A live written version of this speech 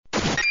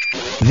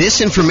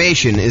This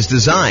information is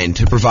designed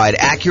to provide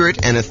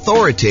accurate and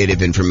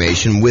authoritative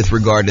information with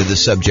regard to the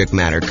subject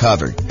matter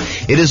covered.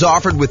 It is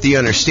offered with the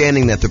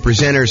understanding that the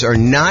presenters are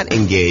not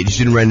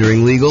engaged in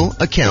rendering legal,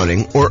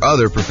 accounting, or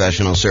other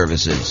professional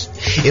services.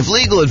 If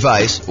legal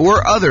advice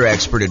or other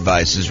expert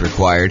advice is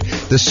required,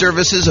 the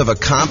services of a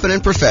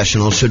competent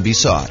professional should be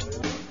sought.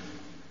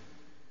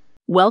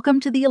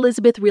 Welcome to the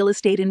Elizabeth Real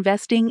Estate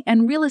Investing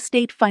and Real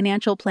Estate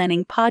Financial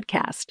Planning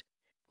podcast.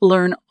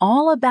 Learn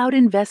all about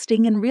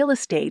investing in real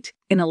estate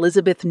in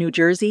Elizabeth, New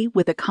Jersey,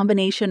 with a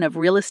combination of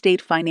real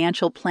estate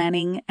financial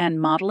planning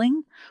and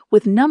modeling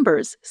with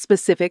numbers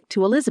specific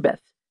to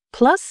Elizabeth,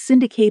 plus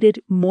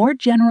syndicated, more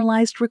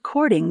generalized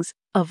recordings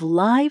of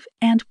live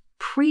and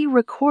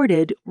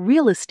pre-recorded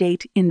real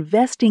estate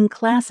investing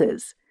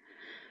classes.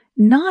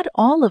 Not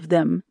all of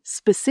them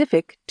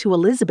specific to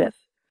Elizabeth.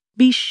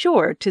 Be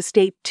sure to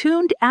stay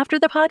tuned after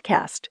the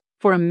podcast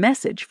for a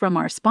message from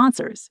our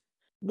sponsors.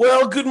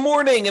 Well, good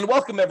morning and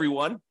welcome,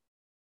 everyone.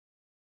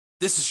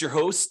 This is your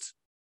host,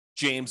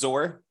 James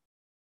Orr,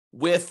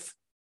 with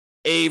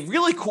a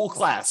really cool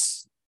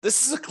class.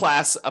 This is a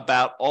class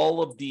about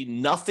all of the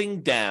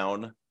nothing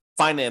down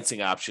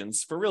financing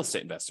options for real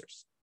estate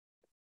investors.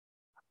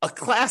 A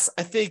class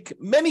I think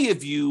many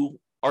of you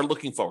are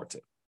looking forward to.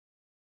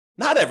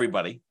 Not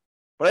everybody,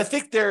 but I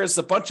think there's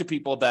a bunch of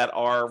people that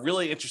are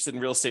really interested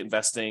in real estate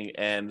investing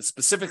and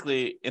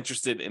specifically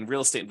interested in real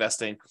estate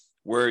investing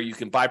where you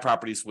can buy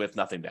properties with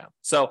nothing down.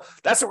 So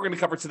that's what we're going to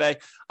cover today.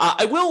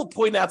 I will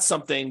point out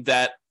something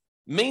that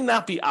may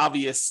not be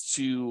obvious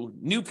to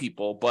new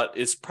people, but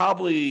is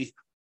probably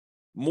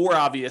more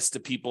obvious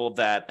to people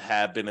that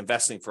have been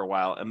investing for a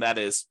while. And that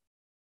is,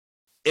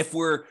 if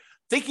we're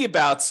thinking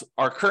about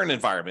our current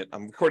environment,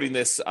 I'm recording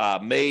this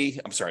March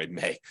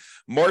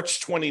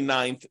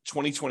 29th,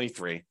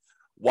 2023,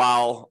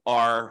 while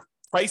our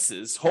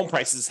home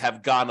prices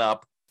have gone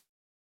up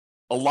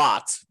a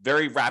lot,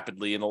 very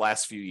rapidly in the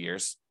last few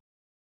years.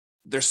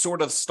 They're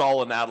sort of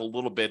stalling out a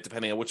little bit,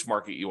 depending on which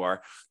market you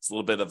are. It's a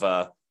little bit of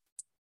a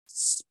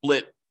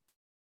split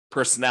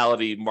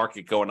personality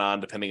market going on,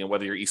 depending on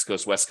whether you're East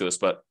Coast, West Coast.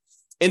 But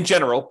in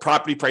general,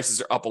 property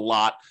prices are up a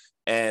lot,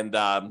 and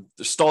they're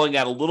stalling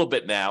out a little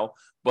bit now.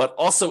 But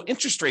also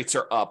interest rates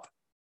are up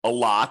a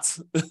lot,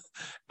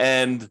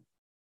 and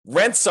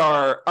rents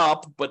are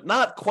up, but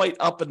not quite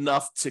up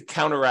enough to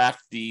counteract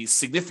the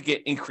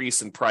significant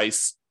increase in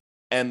price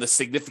and the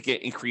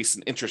significant increase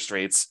in interest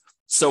rates.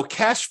 So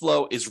cash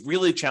flow is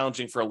really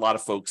challenging for a lot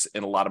of folks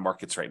in a lot of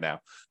markets right now.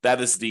 That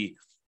is the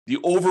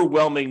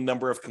overwhelming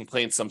number of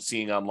complaints I'm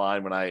seeing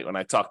online when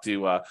I talk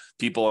to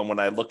people and when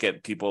I look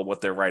at people,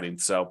 what they're writing.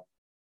 So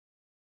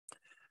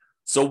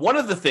one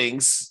of the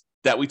things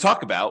that we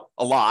talk about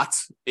a lot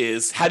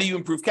is, how do you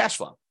improve cash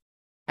flow?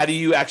 How do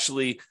you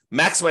actually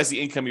maximize the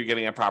income you're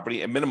getting on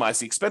property and minimize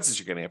the expenses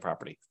you're getting on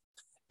property?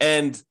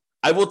 And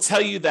I will tell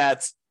you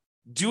that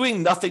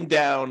doing nothing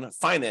down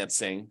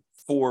financing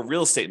for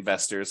real estate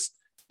investors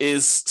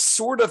is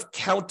sort of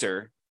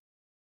counter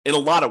in a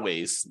lot of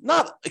ways,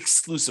 not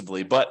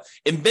exclusively, but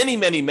in many,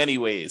 many, many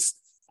ways.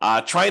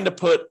 Trying to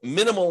put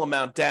minimal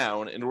amount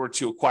down in order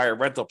to acquire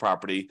rental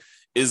property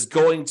is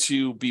going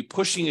to be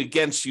pushing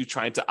against you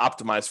trying to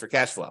optimize for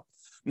cash flow.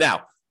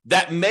 Now,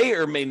 that may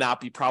or may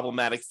not be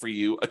problematic for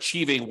you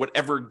achieving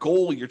whatever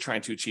goal you're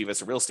trying to achieve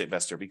as a real estate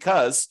investor,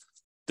 because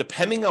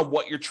depending on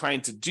what you're trying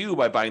to do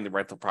by buying the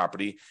rental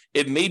property,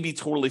 it may be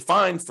totally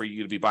fine for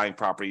you to be buying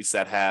properties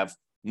that have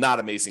not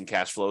amazing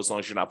cash flow, as long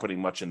as you're not putting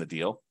much in the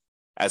deal,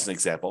 as an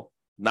example.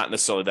 Not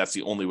necessarily that's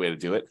the only way to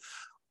do it.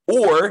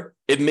 Or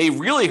it may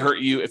really hurt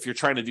you if you're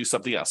trying to do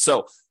something else.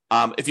 So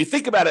if you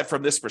think about it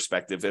from this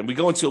perspective, and we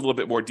go into a little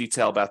bit more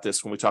detail about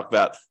this when we talk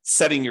about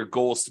setting your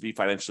goals to be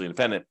financially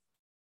independent,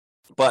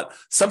 but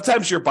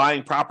sometimes you're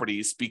buying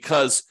properties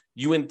because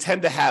you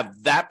intend to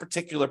have that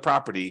particular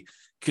property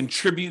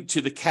contribute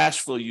to the cash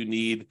flow you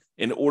need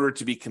in order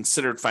to be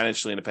considered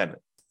financially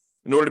independent.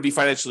 In order to be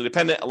financially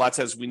independent, a lot of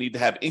times we need to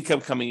have income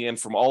coming in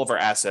from all of our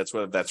assets,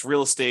 whether that's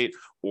real estate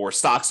or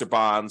stocks or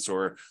bonds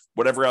or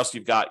whatever else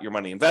you've got your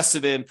money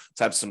invested in,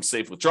 to have some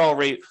safe withdrawal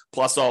rate,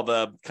 plus all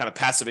the kind of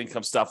passive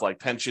income stuff like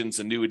pensions,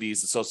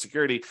 annuities, and Social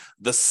Security.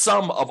 The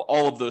sum of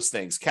all of those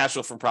things, cash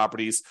flow from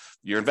properties,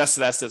 your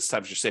invested assets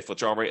times your safe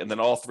withdrawal rate, and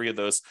then all three of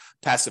those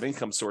passive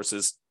income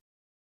sources,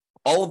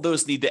 all of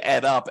those need to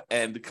add up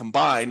and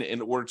combine in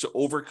order to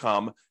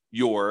overcome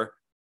your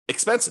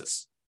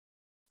expenses.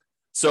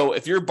 So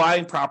if you're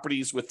buying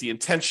properties with the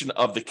intention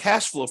of the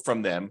cash flow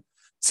from them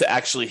to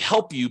actually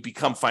help you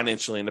become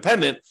financially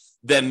independent,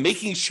 then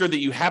making sure that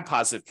you have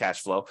positive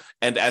cash flow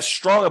and as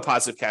strong a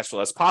positive cash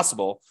flow as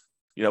possible,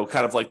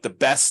 kind of like the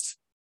best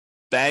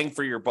bang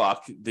for your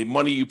buck, the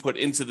money you put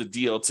into the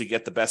deal to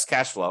get the best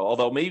cash flow.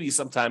 Although maybe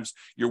sometimes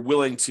you're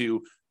willing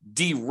to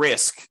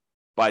de-risk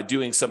by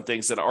doing some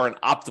things that aren't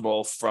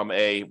optimal from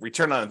a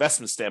return on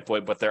investment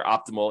standpoint, but they're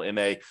optimal in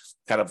a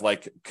kind of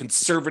like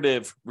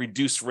conservative,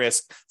 reduced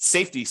risk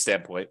safety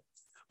standpoint.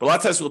 But a lot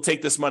of times we'll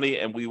take this money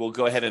and we will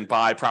go ahead and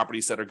buy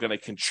properties that are going to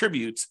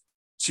contribute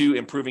to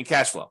improving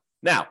cash flow.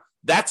 Now,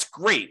 that's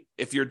great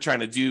if you're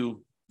trying to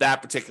do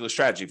that particular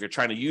strategy, if you're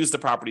trying to use the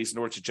properties in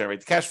order to generate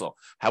the cash flow.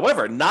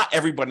 However, not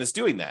everyone is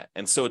doing that.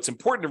 And so it's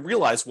important to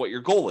realize what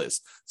your goal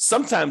is.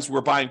 Sometimes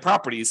we're buying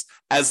properties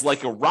as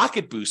like a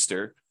rocket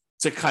booster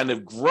to kind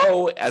of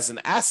grow as an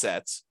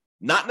asset,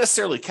 not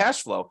necessarily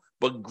cash flow,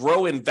 but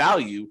grow in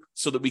value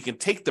so that we can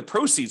take the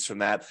proceeds from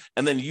that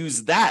and then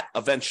use that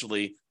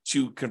eventually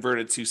to convert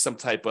it to some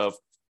type of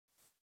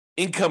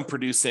income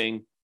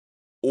producing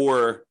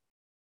or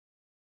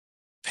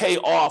pay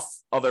off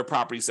other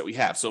properties that we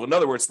have. So in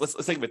other words, let's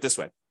think of it this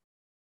way.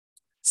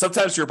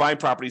 Sometimes you're buying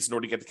properties in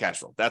order to get the cash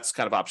flow. That's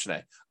kind of option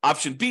A.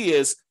 Option B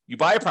is you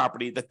buy a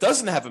property that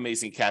doesn't have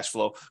amazing cash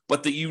flow,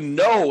 but that you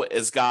know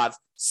has got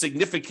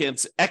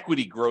significant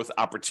equity growth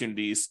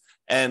opportunities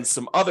and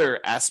some other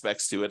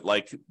aspects to it,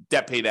 like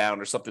debt pay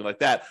down or something like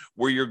that,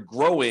 where you're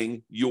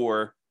growing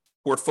your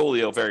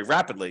portfolio very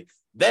rapidly.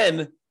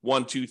 Then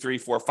 1, 2, 3,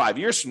 4, 5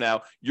 years from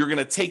now, you're going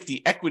to take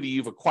the equity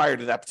you've acquired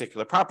in that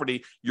particular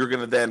property. You're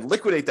going to then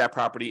liquidate that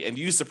property and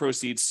use the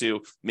proceeds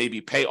to maybe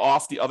pay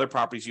off the other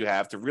properties you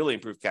have to really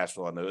improve cash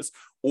flow on those.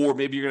 Or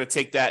maybe you're going to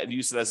take that and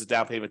use it as a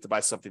down payment to buy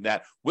something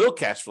that will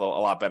cash flow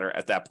a lot better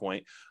at that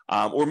point.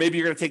 Or maybe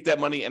you're going to take that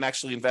money and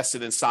actually invest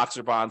it in stocks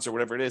or bonds or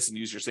whatever it is and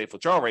use your safe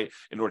withdrawal rate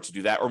in order to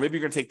do that. Or maybe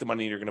you're going to take the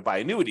money and you're going to buy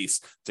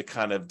annuities to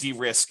kind of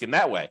de-risk in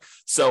that way.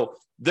 So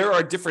there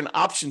are different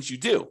options you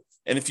do.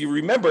 And if you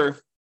remember,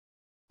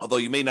 although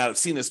you may not have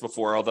seen this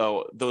before,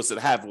 although those that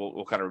have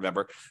will kind of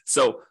remember.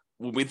 So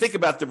when we think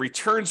about the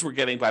returns we're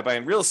getting by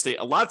buying real estate,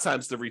 a lot of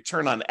times the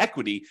return on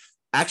equity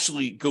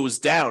actually goes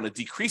down. It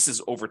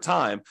decreases over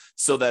time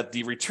so that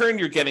the return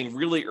you're getting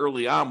really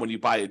early on when you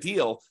buy a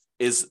deal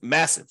is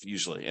massive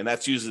usually. And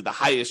that's usually the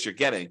highest you're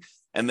getting.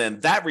 And then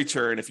that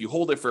return, if you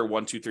hold it for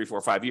 1, 2, 3,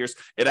 4, 5 years,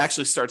 it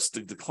actually starts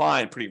to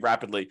decline pretty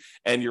rapidly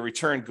and your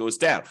return goes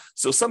down.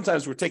 So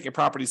sometimes we're taking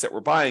properties that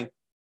we're buying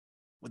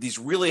with these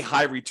really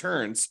high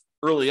returns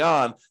early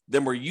on,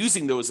 then we're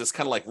using those as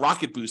kind of like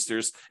rocket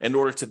boosters in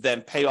order to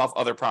then pay off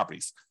other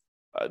properties.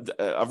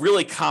 A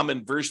really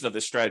common version of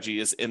this strategy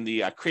is in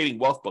the Creating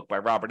Wealth book by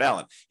Robert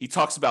Allen. He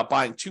talks about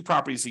buying 2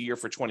 properties a year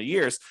for 20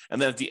 years, and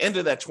then at the end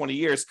of that 20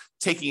 years,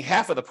 taking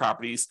half of the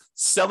properties,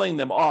 selling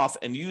them off,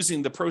 and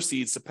using the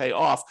proceeds to pay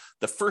off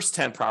the first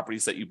 10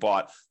 properties that you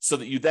bought so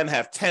that you then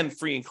have 10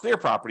 free and clear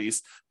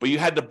properties, but you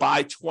had to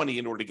buy 20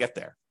 in order to get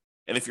there.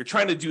 And if you're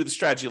trying to do the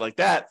strategy like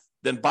that,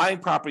 then buying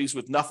properties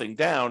with nothing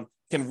down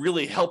can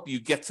really help you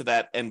get to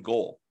that end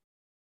goal.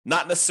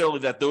 Not necessarily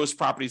that those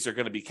properties are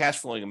going to be cash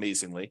flowing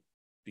amazingly,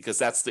 because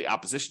that's the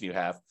opposition you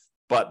have,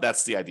 but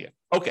that's the idea.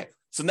 Okay,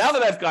 so now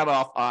that I've gone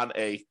off on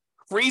a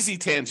crazy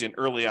tangent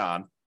early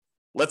on,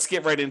 let's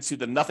get right into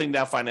the nothing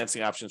down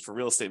financing options for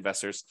real estate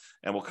investors,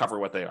 and we'll cover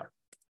what they are.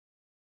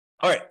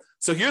 All right,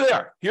 so here they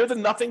are. Here are the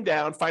nothing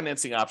down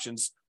financing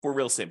options for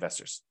real estate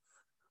investors.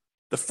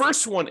 The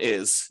first one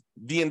is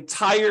the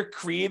entire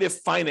creative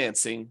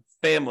financing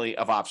family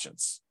of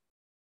options.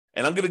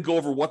 And I'm going to go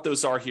over what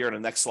those are here in the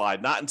next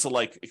slide, not into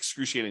like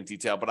excruciating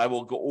detail, but I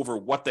will go over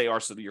what they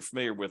are so that you're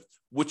familiar with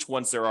which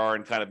ones there are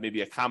and kind of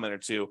maybe a comment or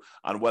two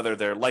on whether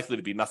they're likely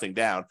to be nothing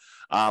down.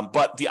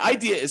 But the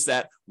idea is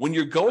that when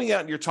you're going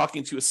out and you're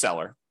talking to a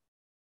seller,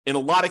 in a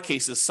lot of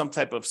cases, some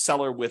type of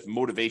seller with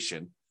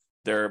motivation,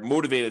 they're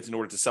motivated in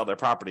order to sell their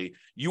property,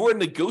 you are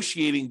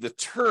negotiating the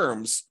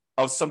terms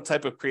of some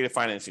type of creative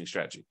financing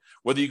strategy.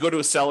 Whether you go to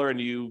a seller and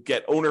you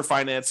get owner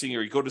financing,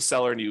 or you go to a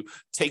seller and you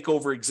take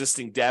over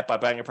existing debt by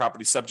buying a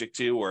property subject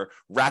to or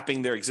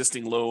wrapping their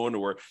existing loan,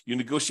 or you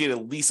negotiate a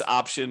lease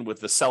option with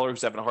the seller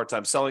who's having a hard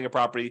time selling a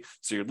property,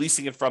 so you're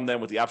leasing it from them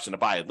with the option to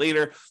buy it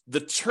later. The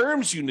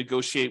terms you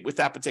negotiate with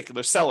that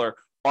particular seller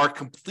are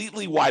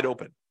completely wide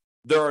open.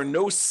 There are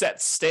no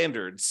set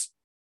standards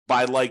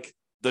by like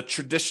the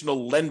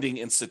traditional lending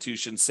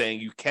institutions saying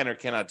you can or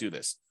cannot do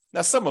this.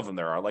 Now, some of them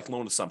there are, like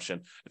loan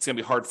assumption. It's going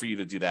to be hard for you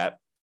to do that.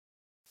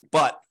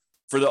 But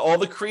for all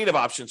the creative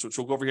options, which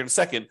we'll go over here in a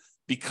second,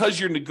 because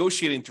you're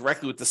negotiating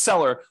directly with the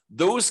seller,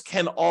 those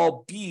can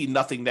all be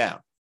nothing down.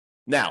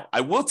 Now,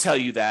 I will tell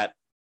you that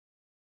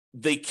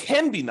they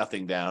can be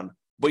nothing down,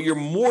 but you're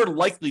more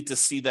likely to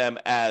see them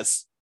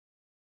as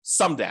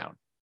some down.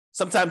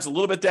 Sometimes a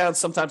little bit down,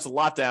 sometimes a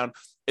lot down.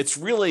 It's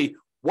really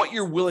what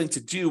you're willing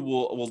to do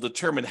will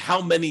determine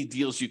how many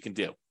deals you can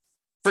do.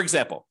 For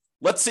example,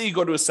 let's say you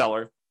go to a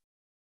seller,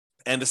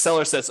 and the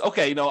seller says,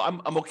 okay,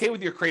 I'm okay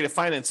with your creative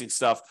financing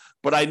stuff,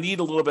 but I need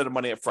a little bit of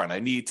money up front. I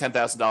need $10,000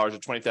 or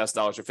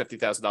 $20,000 or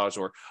 $50,000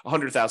 or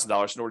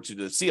 $100,000 in order to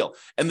do this deal.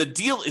 And the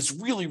deal is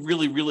really,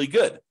 really, really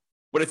good.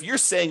 But if you're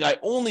saying I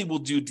only will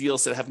do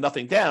deals that have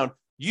nothing down,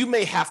 you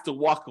may have to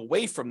walk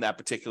away from that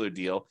particular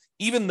deal,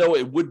 even though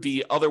it would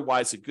be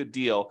otherwise a good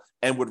deal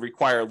and would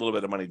require a little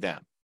bit of money down.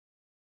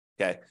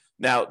 Okay.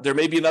 Now, there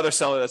may be another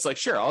seller that's like,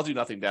 sure, I'll do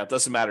nothing down. It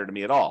doesn't matter to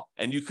me at all.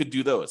 And you could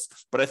do those.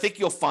 But I think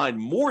you'll find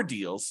more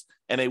deals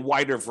and a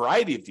wider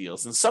variety of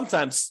deals. And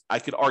sometimes I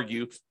could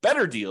argue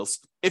better deals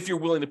if you're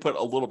willing to put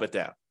a little bit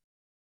down.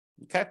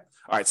 Okay.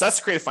 All right. So that's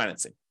creative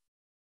financing.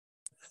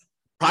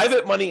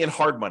 Private money and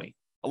hard money.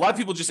 A lot of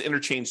people just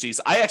interchange these.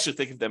 I actually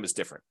think of them as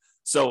different.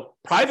 So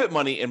private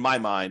money, in my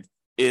mind,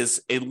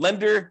 is a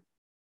lender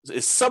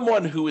is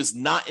someone who is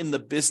not in the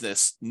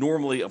business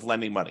normally of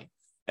lending money.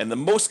 And the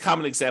most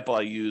common example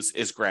I use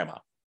is grandma.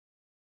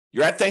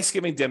 You're at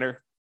Thanksgiving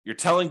dinner. You're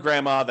telling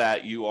grandma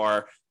that you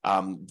are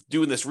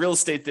doing this real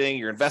estate thing.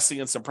 You're investing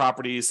in some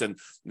properties, and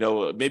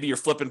maybe you're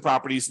flipping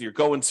properties, and you're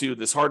going to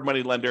this hard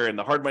money lender, and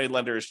the hard money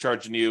lender is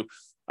charging you,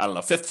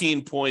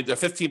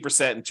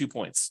 15% and 2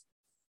 points.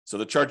 So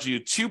they're charging you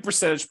 2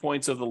 percentage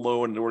points of the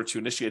loan in order to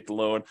initiate the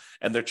loan,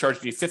 and they're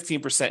charging you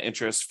 15%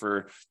 interest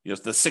for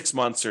the 6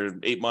 months or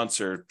 8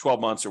 months or 12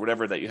 months or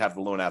whatever that you have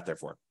the loan out there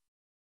for.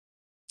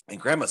 And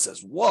grandma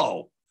says,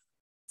 "Whoa,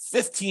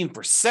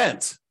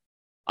 15%.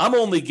 I'm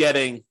only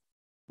getting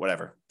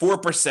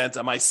 4%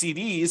 on my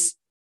CDs.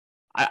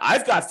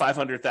 I've got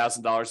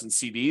 $500,000 in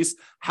CDs.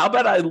 How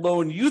about I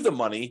loan you the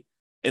money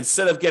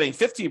instead of getting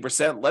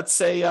 15%? Let's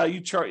say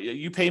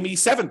you pay me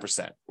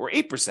 7% or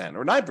 8%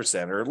 or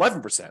 9% or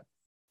 11%."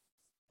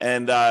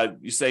 And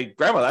you say,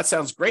 "Grandma, that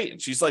sounds great."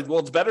 And she's like, "Well,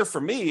 it's better for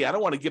me. I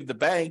don't want to give the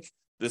bank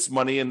this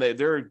money, and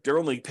they're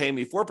only paying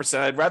me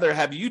 4%. I'd rather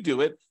have you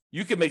do it.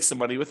 You can make some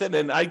money with it,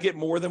 and I get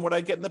more than what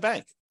I get in the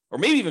bank." Or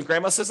maybe even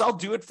grandma says, "I'll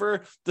do it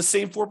for the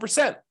same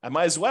 4%. I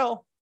might as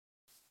well."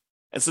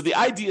 And so the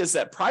idea is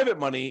that private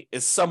money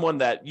is someone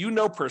that you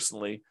know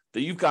personally,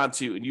 that you've gone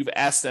to, and you've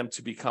asked them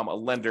to become a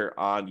lender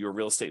on your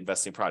real estate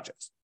investing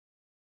projects.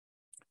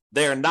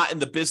 They are not in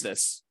the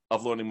business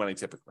of loaning money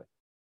typically.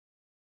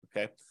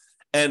 Okay.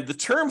 And the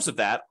terms of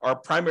that are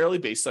primarily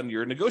based on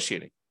your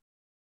negotiating.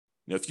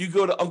 If you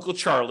go to Uncle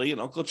Charlie, and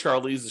Uncle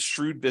Charlie is a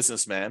shrewd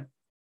businessman,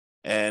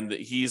 and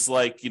he's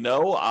like,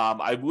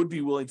 I would be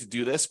willing to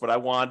do this, but I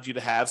want you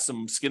to have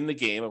some skin in the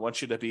game. I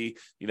want you to be,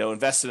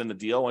 invested in the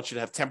deal. I want you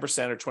to have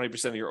 10% or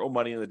 20% of your own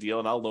money in the deal,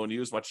 and I'll loan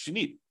you as much as you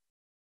need.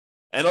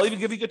 And I'll even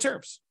give you good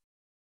terms.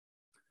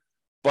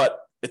 But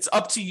it's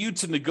up to you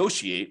to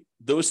negotiate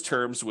those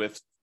terms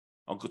with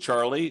Uncle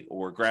Charlie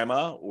or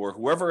grandma or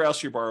whoever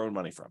else you're borrowing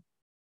money from.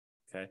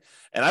 Okay.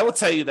 And I will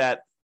tell you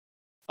that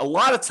a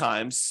lot of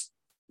times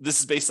this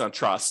is based on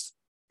trust,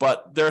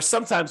 but there are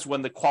some times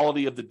when the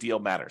quality of the deal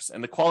matters,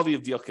 and the quality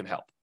of deal can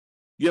help.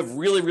 You have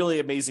really, really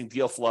amazing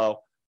deal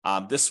flow.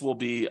 This will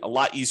be a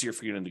lot easier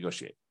for you to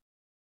negotiate.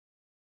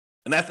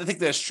 And I think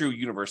that's true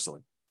universally.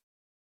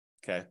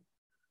 Okay.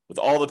 With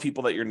all the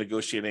people that you're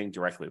negotiating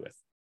directly with.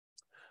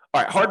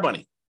 All right, hard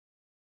money.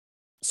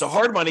 So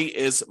hard money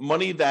is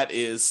money that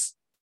is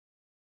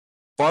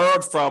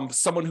borrowed from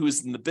someone who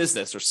is in the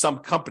business, or some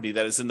company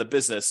that is in the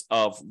business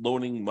of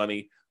loaning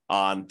money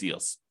on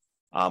deals.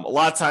 A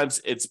lot of times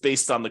it's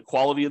based on the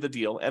quality of the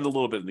deal and a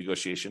little bit of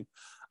negotiation.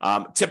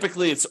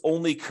 Typically, it's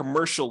only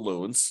commercial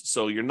loans,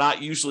 so you're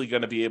not usually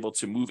going to be able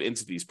to move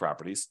into these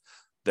properties.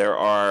 There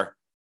are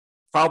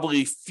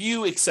probably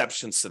few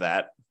exceptions to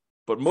that,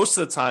 but most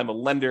of the time, a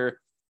lender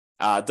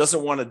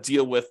doesn't want to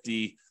deal with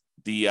the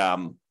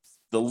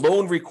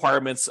loan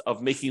requirements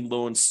of making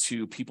loans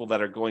to people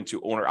that are going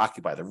to own or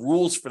occupy. The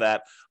rules for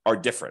that are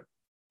different,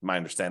 my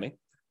understanding.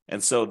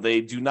 And so they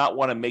do not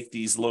want to make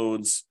these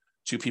loans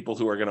to people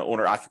who are going to own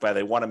or occupy.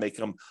 They want to make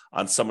them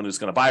on someone who's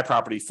going to buy a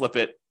property, flip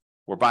it,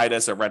 or buy it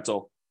as a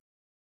rental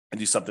and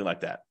do something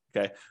like that.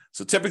 Okay.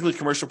 So typically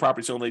commercial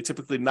properties only,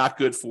 typically not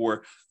good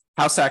for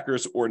house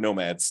hackers or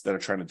nomads that are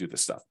trying to do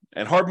this stuff.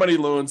 And hard money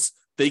loans,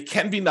 they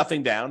can be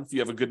nothing down if you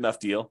have a good enough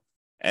deal,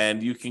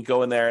 and you can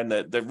go in there, and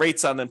the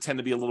rates on them tend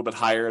to be a little bit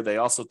higher. They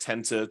also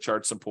tend to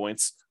charge some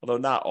points, although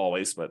not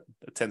always, but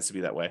it tends to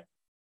be that way.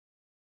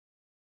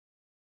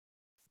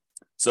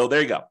 So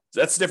there you go.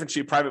 That's the difference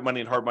between private money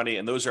and hard money,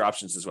 and those are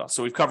options as well.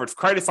 So we've covered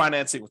credit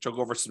financing, which I'll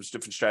go over some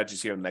different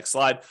strategies here in the next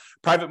slide.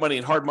 Private money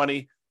and hard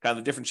money, kind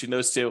of the difference between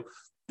those two.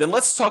 Then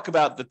let's talk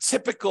about the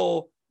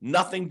typical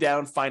nothing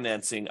down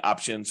financing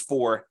options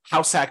for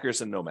house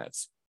hackers and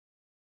nomads.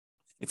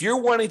 If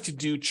you're wanting to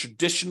do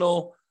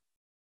traditional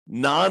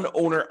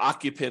non-owner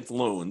occupant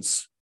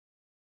loans,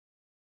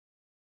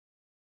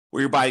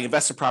 where you're buying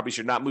investment properties,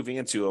 you're not moving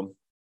into them,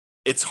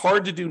 it's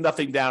hard to do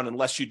nothing down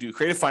unless you do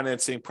creative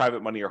financing,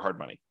 private money, or hard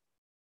money.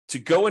 To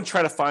go and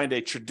try to find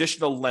a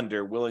traditional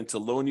lender willing to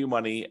loan you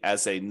money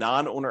as a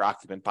non-owner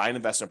occupant, buy an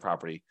investment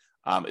property,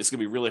 is going to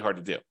be really hard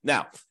to do.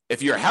 Now,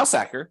 if you're a house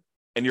hacker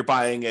and you're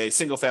buying a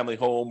single family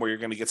home where you're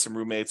going to get some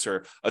roommates,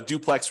 or a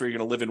duplex where you're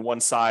going to live in one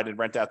side and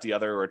rent out the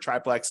other, or a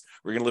triplex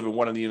where you're going to live in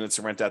one of the units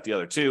and rent out the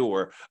other two,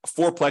 or a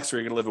fourplex where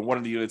you're going to live in one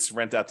of the units and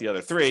rent out the other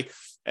three.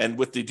 And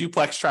with the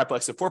duplex,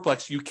 triplex, and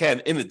fourplex, you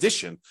can, in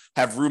addition,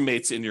 have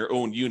roommates in your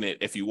own unit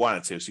if you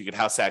wanted to. So you could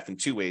house hack in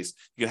two ways.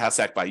 You can house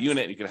hack by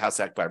unit, and you can house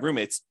hack by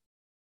roommates.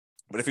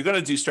 But if you're going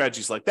to do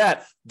strategies like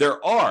that,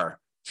 there are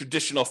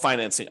traditional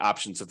financing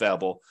options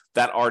available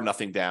that are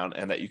nothing down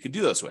and that you can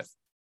do those with.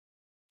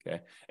 Okay.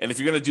 And if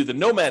you're going to do the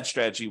nomad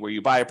strategy, where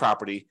you buy a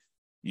property,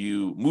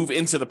 you move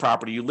into the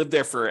property, you live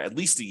there for at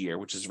least a year,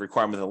 which is a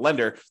requirement of the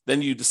lender,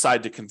 then you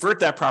decide to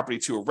convert that property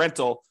to a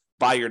rental,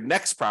 buy your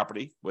next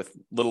property with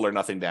little or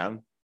nothing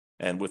down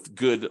and with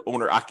good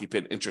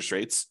owner-occupant interest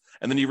rates.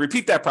 And then you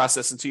repeat that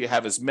process until you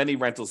have as many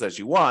rentals as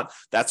you want.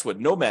 That's what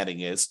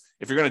nomading is.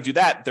 If you're going to do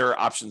that, there are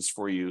options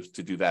for you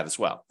to do that as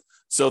well.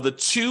 So the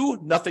two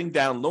nothing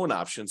down loan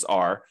options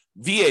are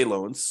VA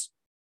loans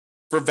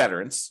for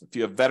veterans. If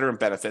you have veteran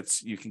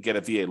benefits, you can get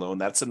a VA loan.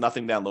 That's a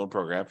nothing down loan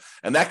program.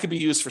 And that could be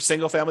used for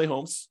single family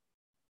homes.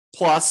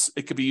 Plus,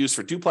 it could be used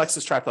for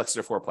duplexes, triplexes,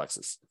 or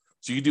fourplexes.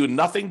 So you do a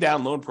nothing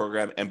down loan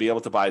program and be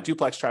able to buy a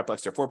duplex,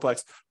 triplex, or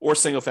fourplex, or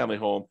single family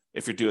home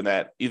if you're doing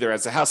that either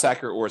as a house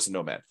hacker or as a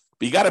nomad.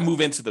 But you got to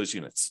move into those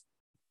units.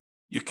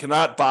 You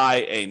cannot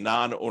buy a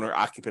non-owner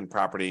occupant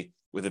property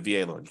with a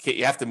VA loan.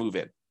 You have to move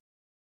in.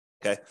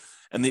 Okay.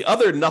 And the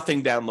other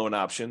nothing down loan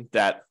option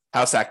that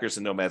house hackers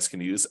and nomads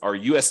can use are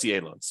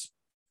USDA loans.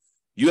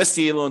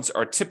 USDA loans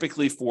are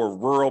typically for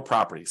rural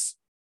properties.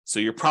 So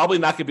you're probably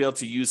not going to be able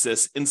to use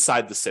this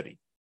inside the city.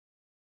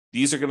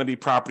 These are going to be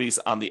properties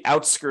on the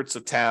outskirts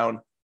of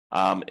town,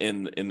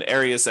 in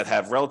areas that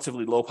have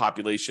relatively low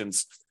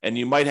populations, and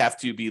you might have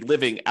to be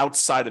living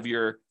outside of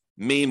your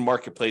main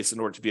marketplace in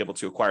order to be able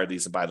to acquire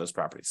these and buy those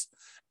properties.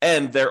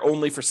 And they're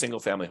only for single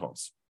family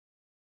homes.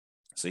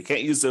 So you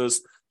can't use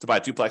those to buy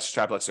duplex,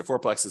 triplex, or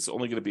fourplex. It's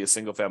only going to be a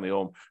single family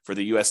home for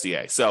the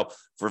USDA. So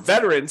for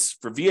veterans,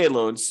 for VA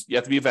loans, you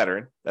have to be a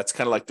veteran. That's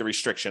kind of like the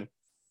restriction.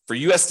 For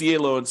USDA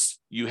loans,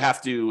 you have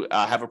to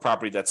have a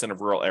property that's in a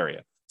rural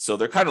area. So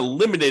they're kind of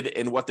limited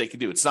in what they can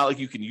do. It's not like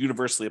you can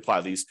universally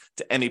apply these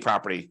to any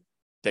property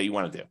that you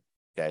want to do.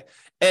 Okay.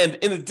 And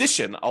in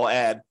addition, I'll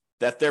add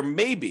that there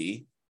may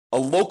be a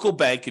local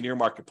bank in your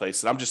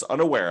marketplace that I'm just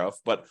unaware of,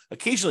 but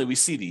occasionally we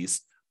see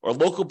these, or a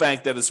local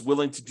bank that is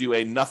willing to do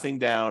a nothing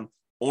down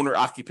owner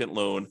occupant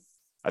loan.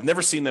 I've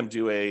never seen them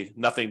do a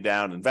nothing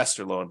down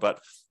investor loan,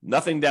 but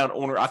nothing down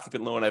owner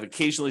occupant loan. I've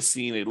occasionally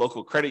seen a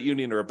local credit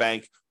union or a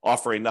bank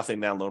offer a nothing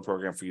down loan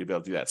program for you to be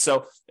able to do that.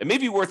 So it may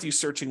be worth you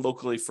searching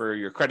locally for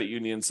your credit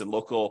unions and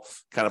local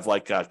kind of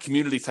like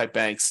community type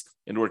banks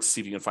in order to see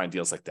if you can find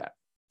deals like that.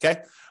 Okay.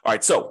 All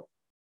right. So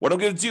what I'm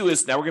going to do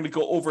is now we're going to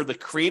go over the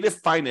creative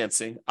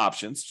financing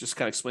options, just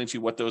kind of explain to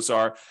you what those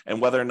are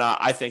and whether or not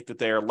I think that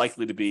they are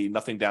likely to be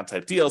nothing down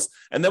type deals.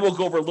 And then we'll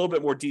go over a little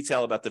bit more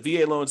detail about the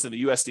VA loans and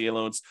the USDA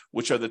loans,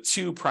 which are the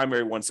two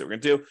primary ones that we're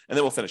going to do. And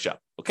then we'll finish up.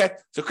 Okay.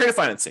 So creative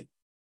financing.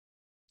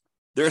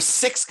 There are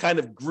 6 kind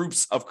of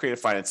groups of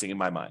creative financing in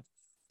my mind.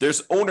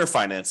 There's owner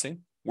financing,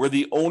 where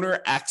the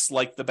owner acts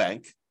like the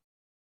bank.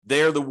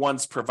 They're the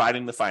ones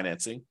providing the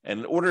financing.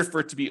 And in order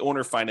for it to be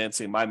owner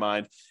financing, in my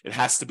mind, it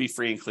has to be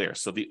free and clear.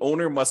 So the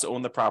owner must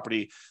own the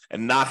property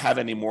and not have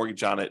any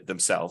mortgage on it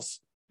themselves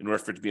in order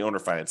for it to be owner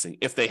financing.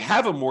 If they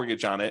have a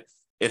mortgage on it,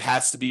 it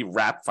has to be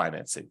wrap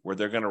financing, where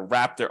they're going to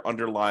wrap their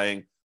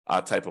underlying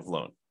type of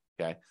loan.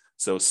 Okay.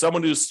 So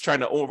someone who's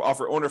trying to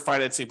offer owner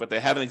financing, but they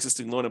have an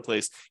existing loan in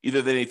place,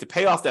 either they need to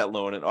pay off that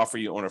loan and offer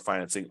you owner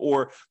financing,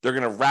 or they're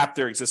going to wrap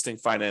their existing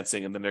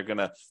financing and then they're going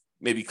to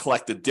maybe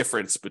collect the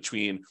difference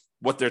between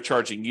what they're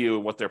charging you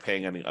and what they're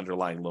paying on the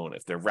underlying loan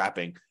if they're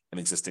wrapping an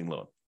existing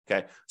loan.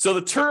 Okay. So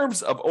the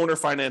terms of owner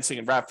financing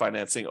and wrap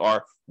financing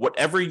are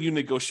whatever you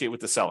negotiate with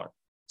the seller.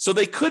 So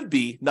they could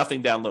be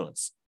nothing down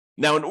loans.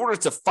 Now, in order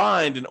to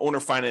find an owner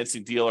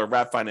financing deal or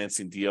wrap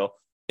financing deal,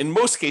 in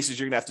most cases,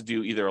 you're going to have to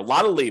do either a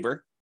lot of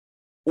labor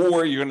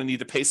or you're going to need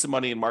to pay some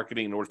money in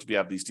marketing in order to be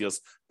able to have these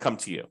deals come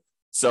to you.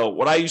 So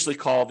what I usually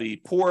call the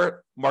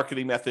poor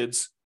marketing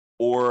methods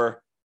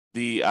or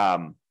the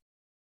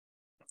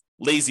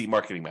lazy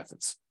marketing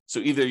methods.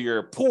 So either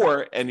you're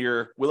poor and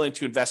you're willing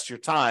to invest your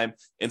time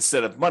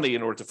instead of money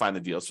in order to find the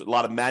deals, so a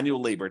lot of manual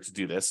labor to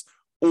do this,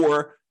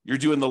 or you're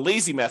doing the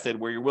lazy method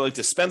where you're willing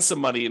to spend some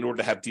money in order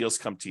to have deals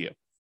come to you.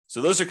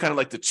 So those are kind of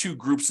like the 2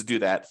 groups to do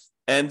that.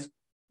 And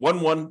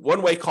one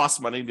way costs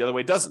money and the other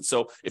way doesn't.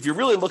 So if you're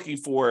really looking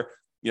for,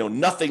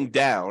 nothing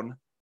down,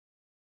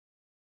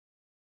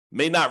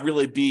 may not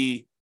really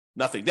be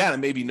nothing down. It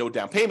may be no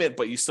down payment,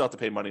 but you still have to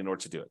pay money in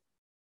order to do it.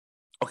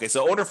 Okay,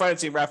 so owner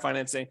financing, wrap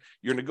financing,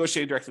 you're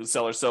negotiating directly with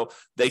sellers. So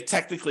they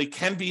technically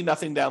can be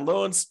nothing down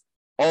loans,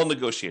 all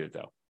negotiated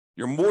though.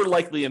 You're more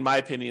likely, in my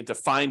opinion, to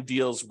find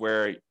deals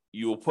where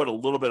you will put a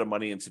little bit of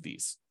money into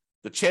these.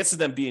 The chance of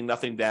them being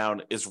nothing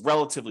down is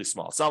relatively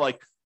small. It's not like,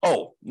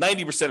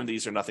 90% of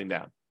these are nothing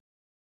down.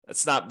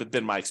 That's not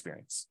been my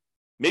experience.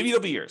 Maybe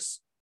it'll be yours.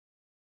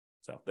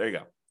 So there you go.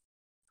 All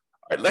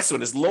right, next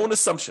one is loan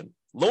assumption.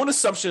 Loan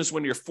assumption is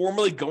when you're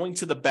formally going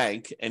to the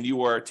bank and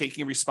you are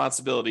taking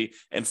responsibility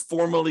and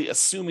formally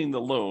assuming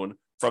the loan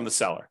from the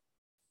seller.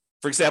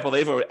 For example, they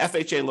have an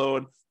FHA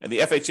loan and the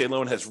FHA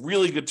loan has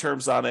really good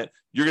terms on it.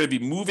 You're going to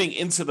be moving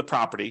into the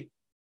property.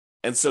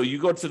 And so you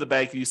go to the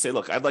bank and you say,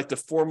 look, I'd like to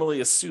formally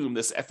assume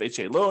this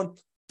FHA loan.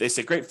 They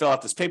say, great, fill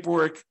out this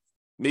paperwork.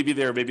 Maybe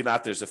there, maybe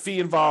not. There's a fee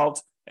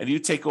involved. And you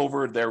take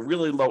over their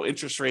really low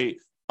interest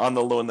rate on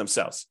the loan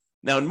themselves.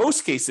 Now, in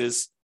most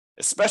cases,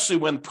 especially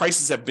when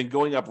prices have been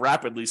going up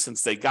rapidly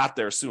since they got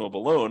their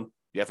assumable loan,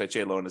 the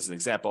FHA loan as an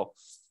example,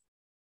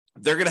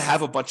 they're going to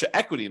have a bunch of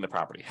equity in the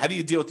property. How do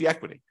you deal with the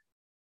equity?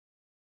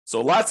 So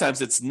a lot of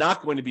times it's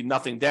not going to be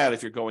nothing down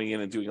if you're going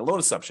in and doing a loan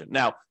assumption.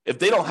 Now, if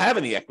they don't have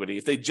any equity,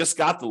 if they just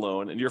got the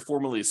loan and you're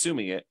formally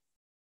assuming it,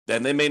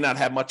 then they may not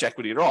have much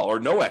equity at all or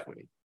no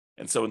equity.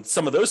 And so in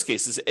some of those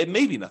cases, it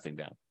may be nothing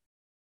down.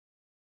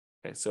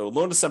 Okay, so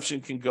loan assumption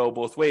can go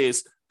both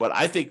ways, but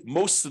I think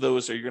most of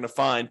those are you're going to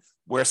find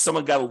where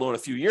someone got a loan a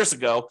few years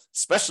ago,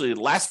 especially the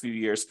last few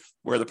years,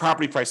 where the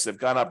property prices have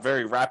gone up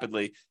very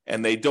rapidly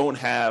and they don't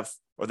have,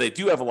 or they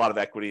do have a lot of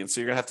equity. And so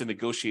you're going to have to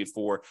negotiate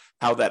for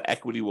how that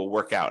equity will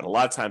work out. And a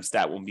lot of times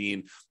that will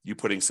mean you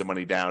putting some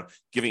money down,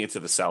 giving it to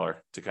the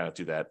seller to kind of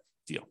do that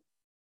deal.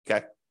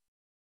 Okay.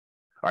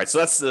 All right. So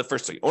that's the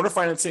first thing: owner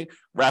financing,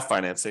 RAF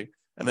financing,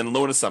 and then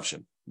loan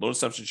assumption. Loan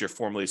assumption is you're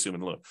formally assuming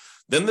the loan.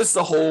 Then there's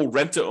the whole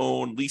rent to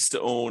own,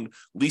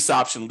 lease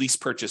option, lease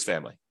purchase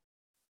family,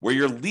 where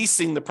you're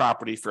leasing the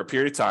property for a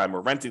period of time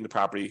or renting the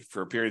property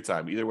for a period of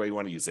time, either way you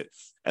want to use it.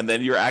 And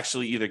then you're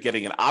actually either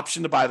getting an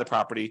option to buy the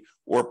property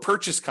or a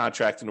purchase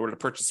contract in order to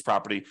purchase the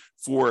property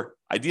for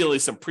ideally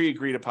some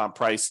pre-agreed upon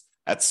price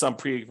at some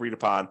pre-agreed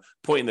upon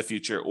point in the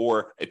future,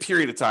 or a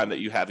period of time that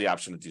you have the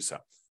option to do so.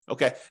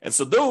 Okay. And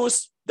so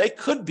those, they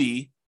could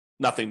be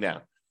nothing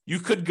down. You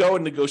could go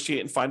and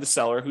negotiate and find a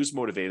seller who's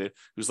motivated,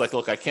 who's like,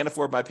 look, I can't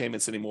afford my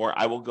payments anymore.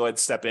 I will go ahead and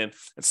step in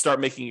and start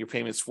making your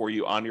payments for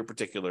you on your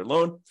particular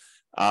loan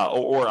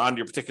or on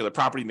your particular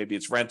property. Maybe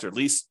it's rent or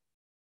lease.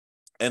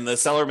 And the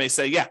seller may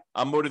say, yeah,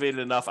 I'm motivated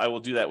enough. I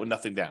will do that with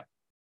nothing down.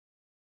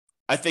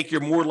 I think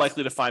you're more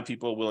likely to find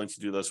people willing to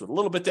do this with a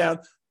little bit down,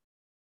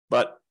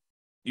 but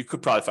you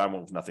could probably find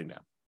one with nothing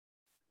down.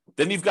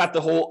 Then you've got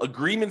the whole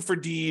agreement for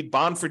deed,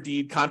 bond for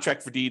deed,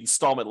 contract for deed,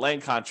 installment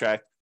land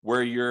contract,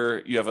 where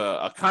you have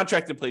a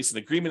contract in place, an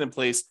agreement in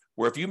place,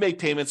 where if you make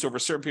payments over a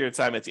certain period of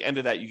time, at the end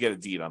of that, you get a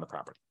deed on the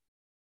property.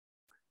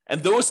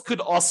 And those could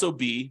also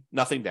be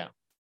nothing down.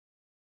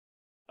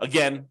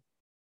 Again,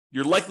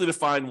 you're likely to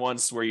find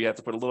ones where you have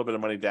to put a little bit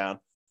of money down,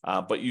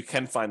 but you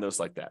can find those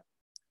like that.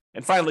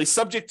 And finally,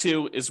 subject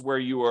to is where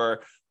you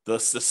are, the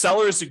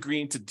seller is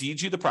agreeing to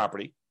deed you the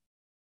property,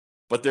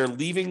 but they're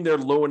leaving their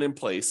loan in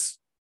place,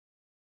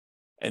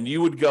 and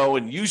you would go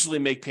and usually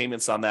make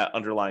payments on that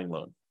underlying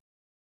loan.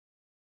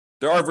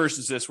 There are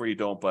versions of this where you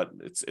don't, but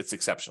it's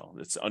exceptional.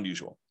 It's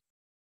unusual.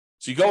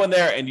 So you go in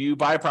there and you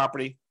buy a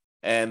property,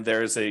 and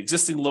there's an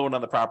existing loan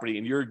on the property,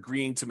 and you're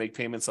agreeing to make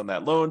payments on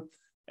that loan,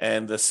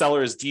 and the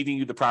seller is deeding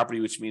you the property,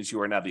 which means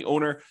you are now the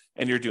owner,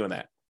 and you're doing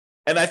that.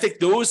 And I think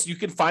those, you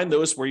can find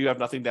those where you have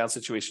nothing down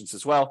situations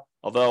as well,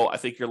 although I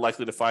think you're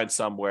likely to find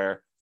some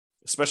where,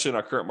 especially in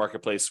our current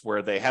marketplace,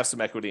 where they have some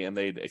equity and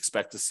they'd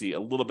expect to see a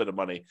little bit of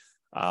money.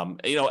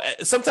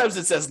 Sometimes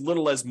it's as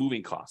little as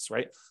moving costs,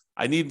 right?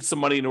 I need some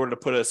money in order to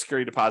put a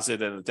security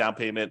deposit and a down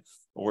payment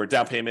or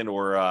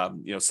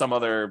some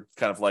other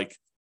kind of like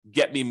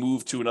get me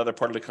moved to another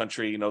part of the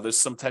country. There's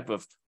some type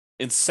of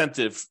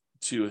incentive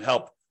to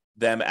help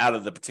them out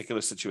of the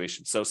particular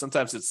situation. So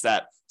sometimes it's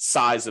that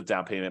size of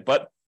down payment,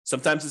 but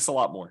sometimes it's a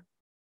lot more,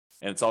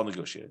 and it's all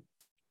negotiated.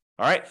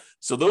 All right.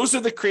 So those are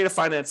the creative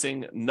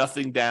financing,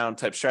 nothing down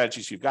type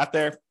strategies you've got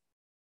there.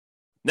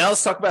 Now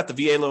let's talk about the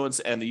VA loans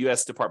and the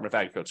U.S. Department of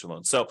Agriculture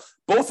loans. So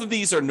both of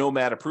these are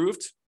Nomad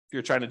approved. If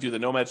you're trying to do the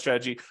Nomad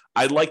strategy,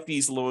 I like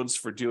these loans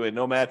for doing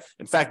Nomad.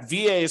 In fact,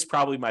 VA is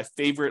probably my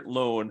favorite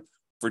loan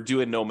for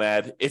doing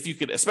Nomad,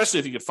 especially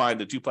if you could find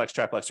a duplex,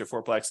 triplex, or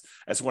fourplex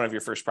as one of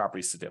your first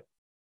properties to do.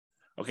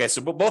 Okay,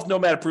 so both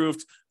Nomad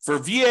approved. For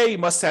VA, you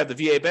must have the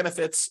VA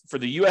benefits. For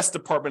the U.S.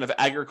 Department of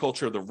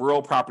Agriculture, the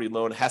rural property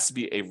loan has to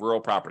be a rural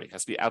property,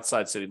 has to be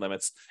outside city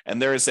limits.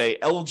 And there is a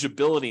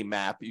eligibility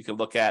map you can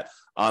look at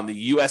on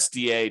the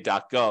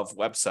USDA.gov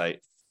website.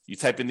 You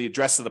type in the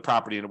address of the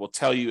property, and it will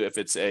tell you if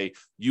it's a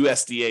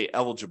USDA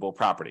eligible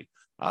property.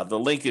 The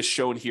link is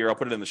shown here. I'll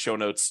put it in the show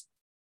notes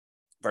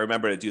if I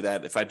remember to do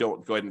that. If I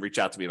don't, go ahead and reach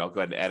out to me, and I'll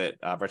go ahead and add it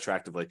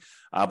retroactively.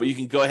 But you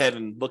can go ahead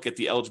and look at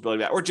the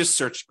eligibility map, or just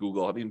search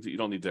Google. I mean, you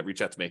don't need to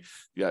reach out to me.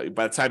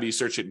 By the time you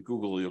search it in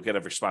Google, you'll get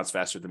a response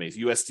faster than me. It's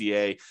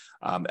USDA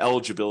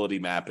eligibility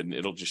map, and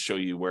it'll just show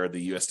you where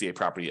the USDA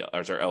property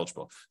are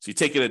eligible. So you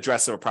take an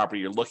address of a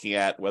property you're looking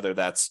at, whether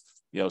that's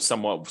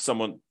some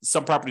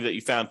property that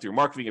you found through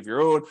marketing of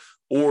your own,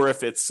 or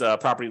if it's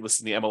property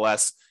listed in the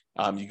MLS,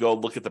 you go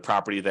look at the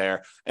property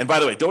there. And by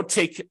the way, don't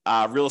take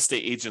real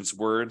estate agents'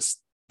 words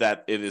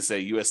that it is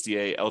a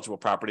USDA eligible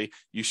property.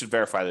 You should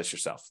verify this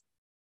yourself.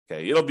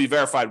 Okay, it'll be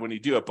verified when you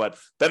do it, but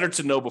better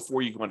to know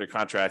before you go under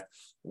contract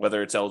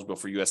whether it's eligible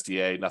for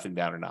USDA, nothing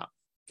down or not.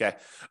 Okay.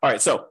 All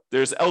right. So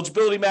there's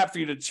eligibility map for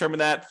you to determine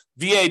that.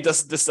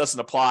 This doesn't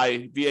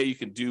apply. VA, you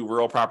can do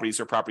rural properties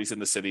or properties in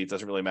the city. It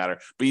doesn't really matter.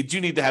 But you do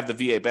need to have the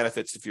VA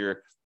benefits if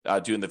you're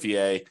doing the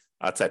VA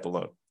type of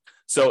loan.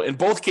 So in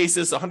both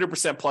cases,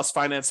 100% plus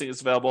financing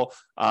is available.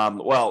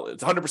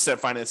 It's 100%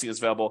 financing is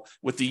available.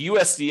 With the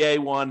USDA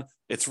one,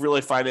 it's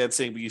really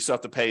financing, but you still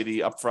have to pay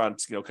the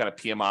upfront, kind of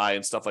PMI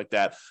and stuff like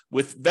that.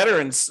 With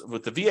veterans,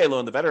 with the VA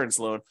loan, the veterans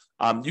loan,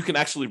 you can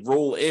actually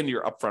roll in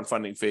your upfront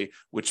funding fee,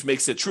 which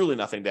makes it truly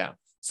nothing down.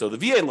 So the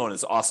VA loan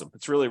is awesome.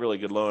 It's really, really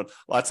good loan.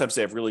 A lot of times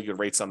they have really good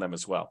rates on them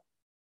as well.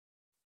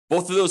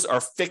 Both of those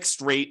are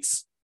fixed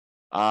rates.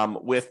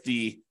 With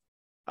the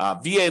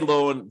VA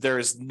loan, there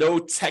is no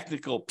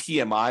technical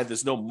PMI.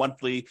 There's no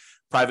monthly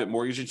private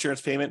mortgage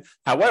insurance payment.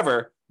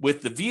 However,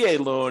 With the VA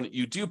loan,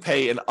 you do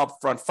pay an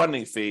upfront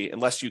funding fee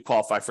unless you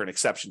qualify for an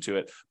exception to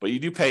it, but you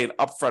do pay an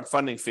upfront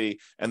funding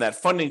fee, and that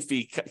funding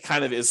fee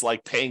kind of is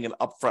like paying an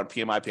upfront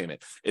PMI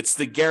payment. It's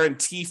the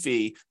guarantee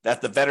fee that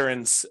the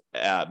Veterans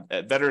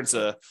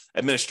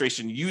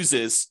Administration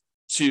uses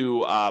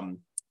to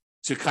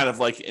kind of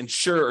like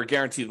insure or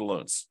guarantee the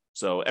loans.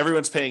 So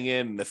everyone's paying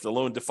in, and if the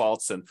loan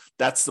defaults, and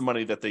that's the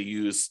money that they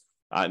use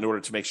in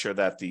order to make sure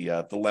that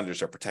the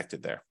lenders are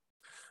protected there.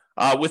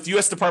 With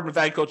U.S. Department of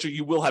Agriculture,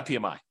 you will have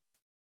PMI.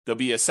 There'll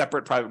be a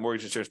separate private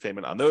mortgage insurance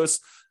payment on those.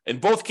 In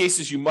both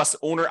cases, you must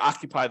own or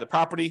occupy the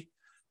property.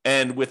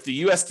 And with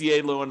the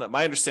USDA loan,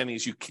 my understanding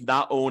is you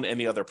cannot own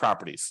any other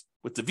properties.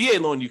 With the VA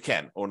loan, you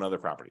can own other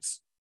properties.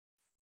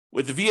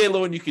 With the VA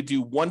loan, you could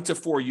do 1 to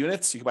 4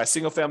 units. You can buy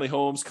single-family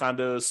homes,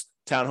 condos,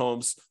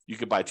 townhomes. You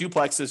could buy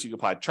duplexes. You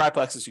could buy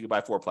triplexes. You could buy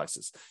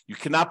fourplexes. You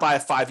cannot buy a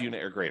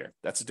 5-unit or greater.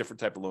 That's a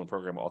different type of loan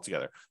program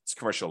altogether. It's a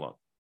commercial loan.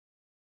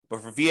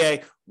 But for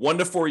VA, 1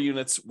 to 4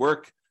 units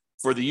work.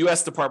 For the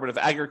U.S. Department of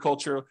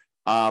Agriculture,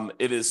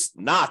 it is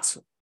not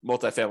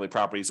multifamily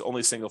properties,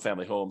 only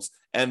single-family homes.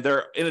 And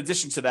in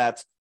addition to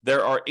that,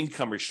 there are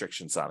income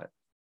restrictions on it.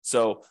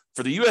 So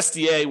for the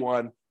USDA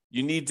one,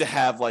 you need to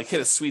have hit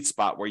a sweet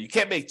spot where you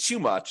can't make too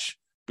much,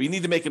 but you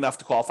need to make enough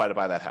to qualify to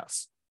buy that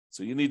house.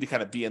 So you need to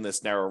kind of be in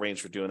this narrow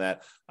range for doing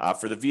that.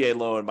 For the VA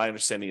loan, my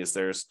understanding is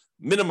there's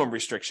minimum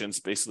restrictions,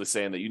 basically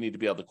saying that you need to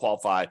be able to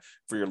qualify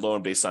for your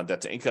loan based on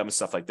debt to income and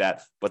stuff like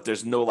that. But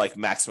there's no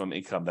maximum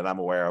income that I'm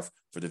aware of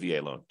for the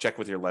VA loan. Check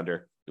with your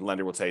lender. Your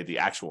lender will tell you the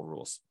actual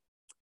rules.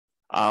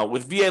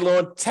 With VA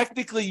loan,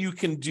 technically you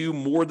can do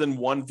more than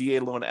one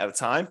VA loan at a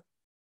time.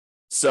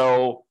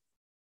 So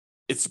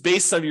it's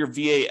based on your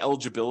VA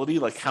eligibility,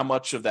 like how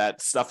much of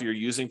that stuff you're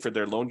using for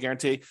their loan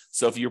guarantee.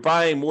 So if you're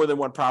buying more than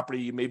one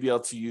property, you may be able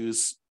to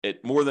use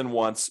it more than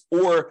once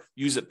or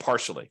use it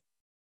partially.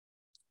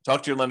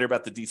 Talk to your lender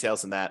about the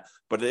details in that,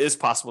 but it is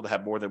possible to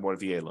have more than one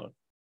VA loan.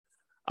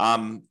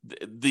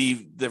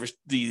 The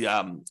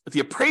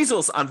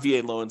appraisals on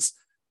VA loans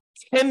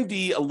can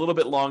be a little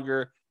bit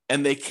longer,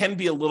 and they can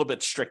be a little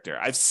bit stricter.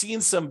 I've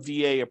seen some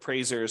VA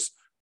appraisers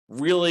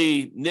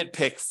really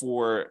nitpick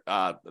for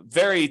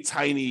very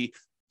tiny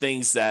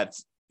things that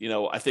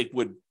I think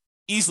would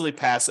easily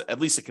pass at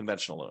least a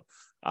conventional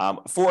loan.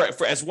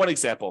 For as one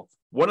example,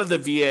 one of the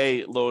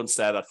VA loans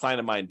that a client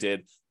of mine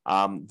did,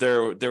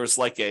 there was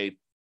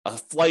a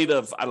flight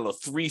of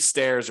 3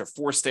 stairs or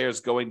 4 stairs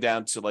going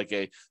down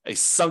to a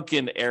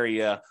sunken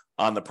area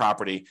on the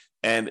property,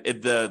 and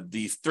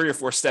the 3 or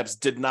 4 steps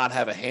did not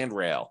have a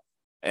handrail,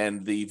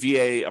 and the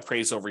VA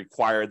appraisal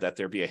required that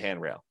there be a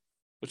handrail,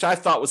 which I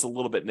thought was a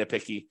little bit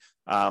nitpicky,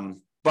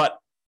 but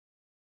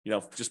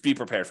just be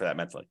prepared for that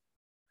mentally.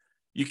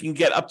 You can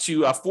get up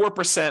to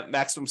 4%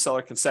 maximum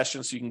seller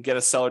concession, so you can get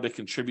a seller to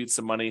contribute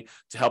some money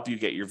to help you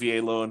get your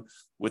VA loan.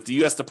 With the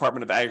U.S.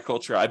 Department of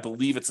Agriculture, I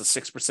believe it's a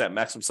 6%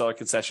 maximum seller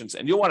concessions,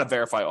 and you'll want to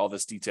verify all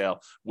this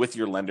detail with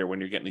your lender when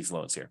you're getting these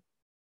loans here.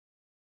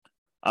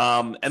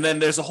 And then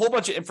there's a whole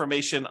bunch of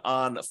information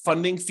on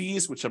funding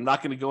fees, which I'm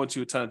not going to go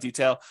into a ton of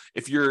detail.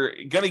 If you're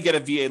going to get a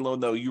VA loan,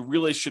 though, you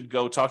really should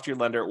go talk to your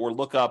lender or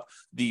look up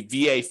the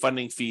VA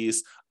funding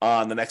fees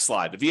on the next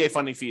slide. The VA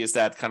funding fee is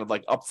that kind of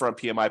upfront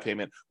PMI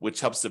payment, which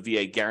helps the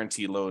VA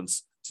guarantee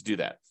loans to do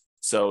that.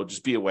 So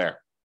just be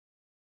aware.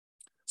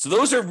 So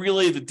those are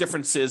really the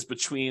differences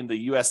between the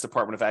U.S.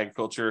 Department of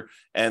Agriculture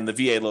and the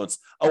VA loans.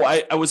 Oh,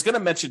 I was going to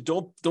mention,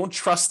 don't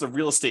trust the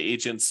real estate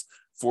agents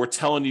for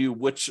telling you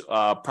which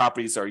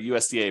properties are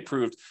USDA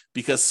approved,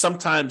 because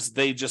sometimes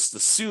they just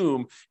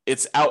assume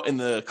it's out in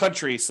the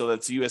country, so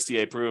that's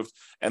USDA approved,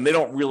 and they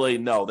don't really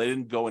know. They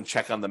didn't go and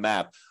check on the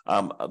map.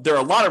 There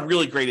are a lot of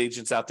really great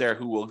agents out there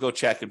who will go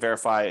check and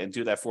verify and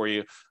do that for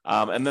you.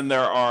 And then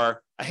there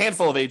are a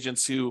handful of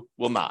agents who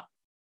will not.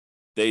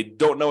 They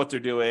don't know what they're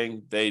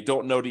doing. They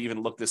don't know to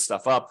even look this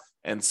stuff up.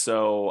 And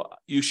so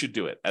you should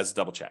do it as a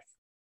double check.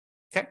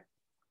 Okay.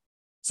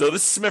 So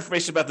this is some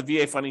information about the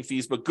VA funding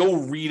fees, but go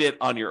read it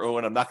on your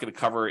own. I'm not going to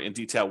cover in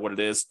detail what it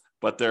is,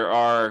 but there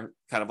are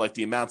kind of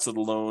the amounts of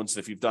the loans,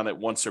 if you've done it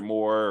once or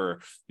more, or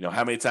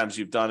how many times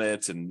you've done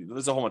it. And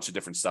there's a whole bunch of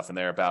different stuff in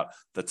there about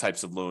the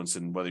types of loans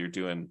and whether you're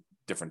doing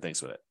different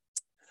things with it.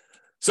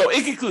 So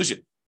in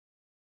conclusion,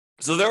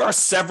 there are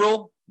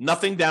several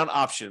nothing down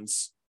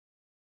options,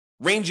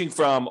 ranging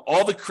from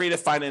all the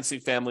creative financing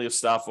family of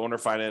stuff, owner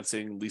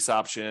financing, lease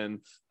option,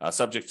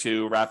 subject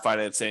to wrap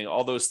financing,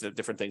 all those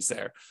different things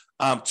there,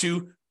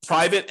 to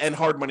private and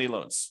hard money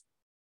loans.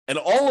 And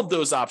all of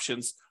those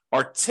options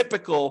are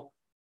typical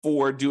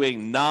for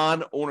doing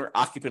non-owner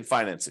occupant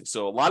financing.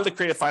 So a lot of the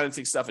creative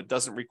financing stuff, it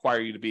doesn't require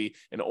you to be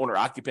an owner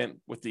occupant,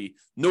 with the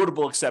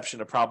notable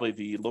exception of probably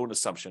the loan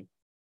assumption,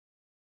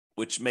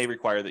 which may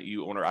require that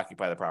you owner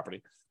occupy the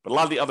property. But a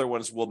lot of the other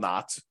ones will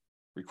not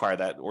require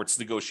that, or it's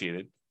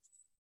negotiated.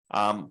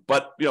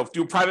 But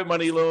do private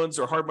money loans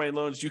or hard money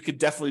loans, you could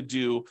definitely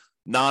do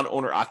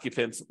non-owner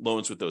occupant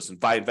loans with those and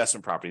buy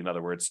investment property. In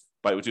other words,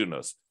 by doing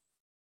those.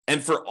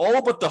 And for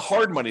all but the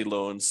hard money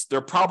loans, there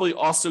are probably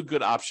also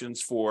good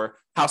options for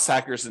house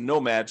hackers and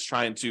nomads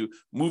trying to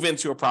move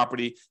into a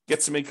property,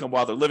 get some income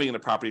while they're living in the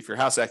property if you're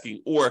house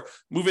hacking, or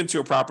move into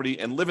a property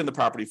and live in the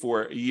property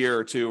for a year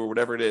or two or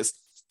whatever it is,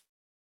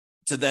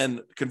 to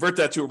then convert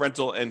that to a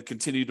rental and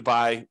continue to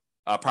buy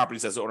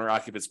properties as owner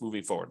occupants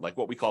moving forward, like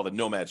what we call the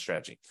nomad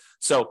strategy.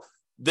 So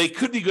they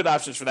could be good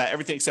options for that,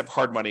 everything except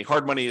hard money.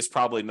 Hard money is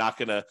probably not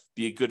going to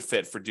be a good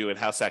fit for doing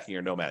house hacking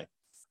or nomading.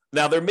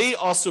 Now, there may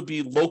also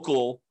be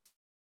local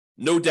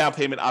no down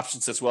payment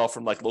options as well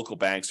from like local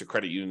banks or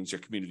credit unions or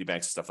community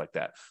banks and stuff like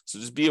that. So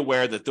just be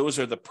aware that those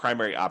are the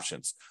primary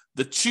options.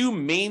 The two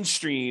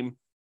mainstream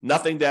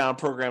nothing down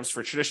programs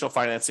for traditional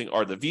financing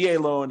are the VA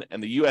loan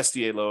and the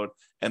USDA loan.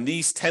 And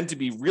these tend to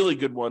be really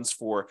good ones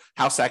for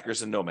house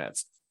hackers and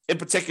nomads. In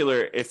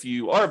particular, if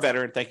you are a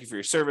veteran, thank you for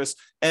your service.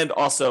 And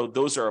also,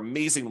 those are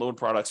amazing loan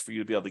products for you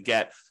to be able to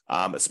get,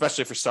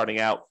 especially for starting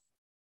out.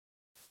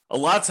 A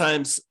lot of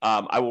times,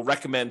 I will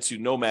recommend to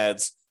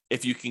nomads,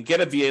 if you can get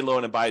a VA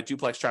loan and buy a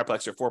duplex,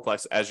 triplex, or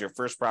fourplex as your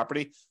first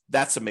property,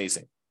 that's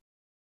amazing.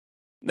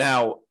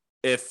 Now,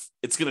 if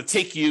it's going to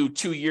take you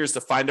 2 years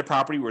to find a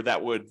property where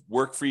that would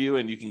work for you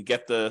and you can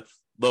get the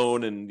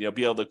loan and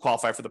be able to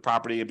qualify for the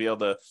property and be able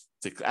to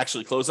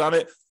actually close on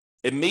it,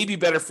 it may be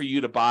better for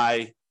you to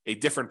buy a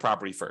different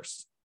property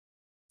first.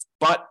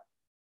 But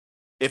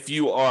if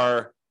you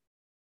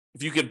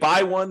could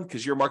buy one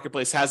because your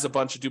marketplace has a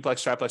bunch of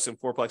duplex, triplex, and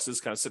fourplexes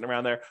kind of sitting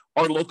around there,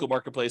 our local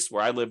marketplace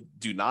where I live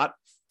do not.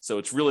 So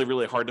it's really,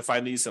 really hard to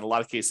find these. In a lot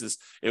of cases,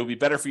 it would be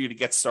better for you to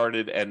get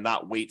started and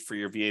not wait for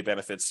your VA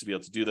benefits to be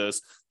able to do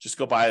those. Just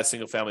go buy a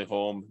single family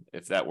home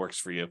if that works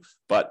for you.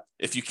 But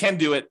if you can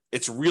do it,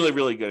 it's really,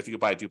 really good if you could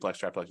buy a duplex,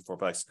 triplex, and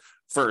fourplex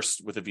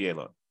first with a VA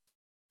loan.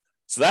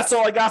 So that's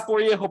all I got for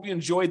you. Hope you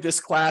enjoyed this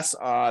class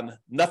on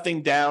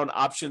nothing down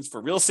options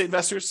for real estate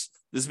investors.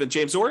 This has been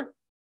James Orr.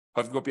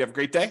 Hope you have a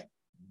great day.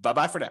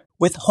 Bye-bye for now.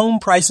 With home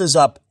prices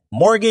up,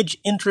 mortgage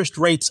interest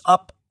rates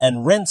up,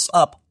 and rents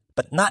up,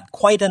 but not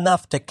quite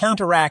enough to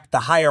counteract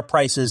the higher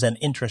prices and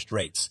interest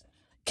rates,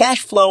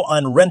 cash flow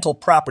on rental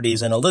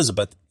properties in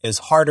Elizabeth is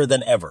harder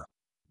than ever.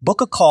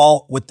 Book a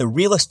call with the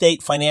Real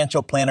Estate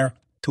Financial Planner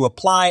to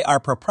apply our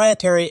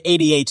proprietary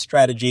 88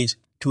 strategies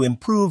to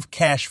improve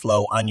cash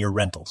flow on your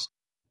rentals.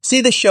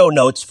 See the show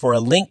notes for a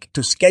link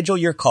to schedule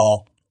your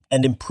call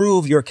and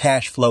improve your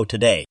cash flow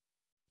today.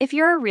 If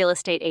you're a real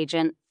estate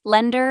agent,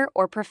 lender,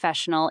 or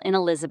professional in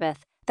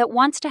Elizabeth that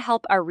wants to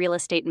help our real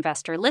estate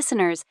investor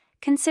listeners,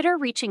 consider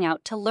reaching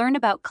out to learn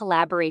about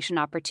collaboration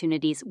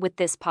opportunities with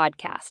this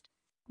podcast.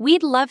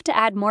 We'd love to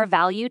add more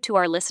value to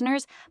our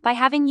listeners by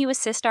having you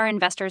assist our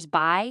investors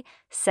buy,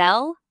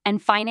 sell,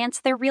 and finance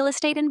their real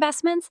estate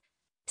investments.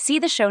 See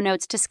the show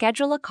notes to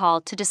schedule a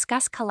call to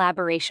discuss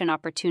collaboration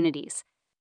opportunities.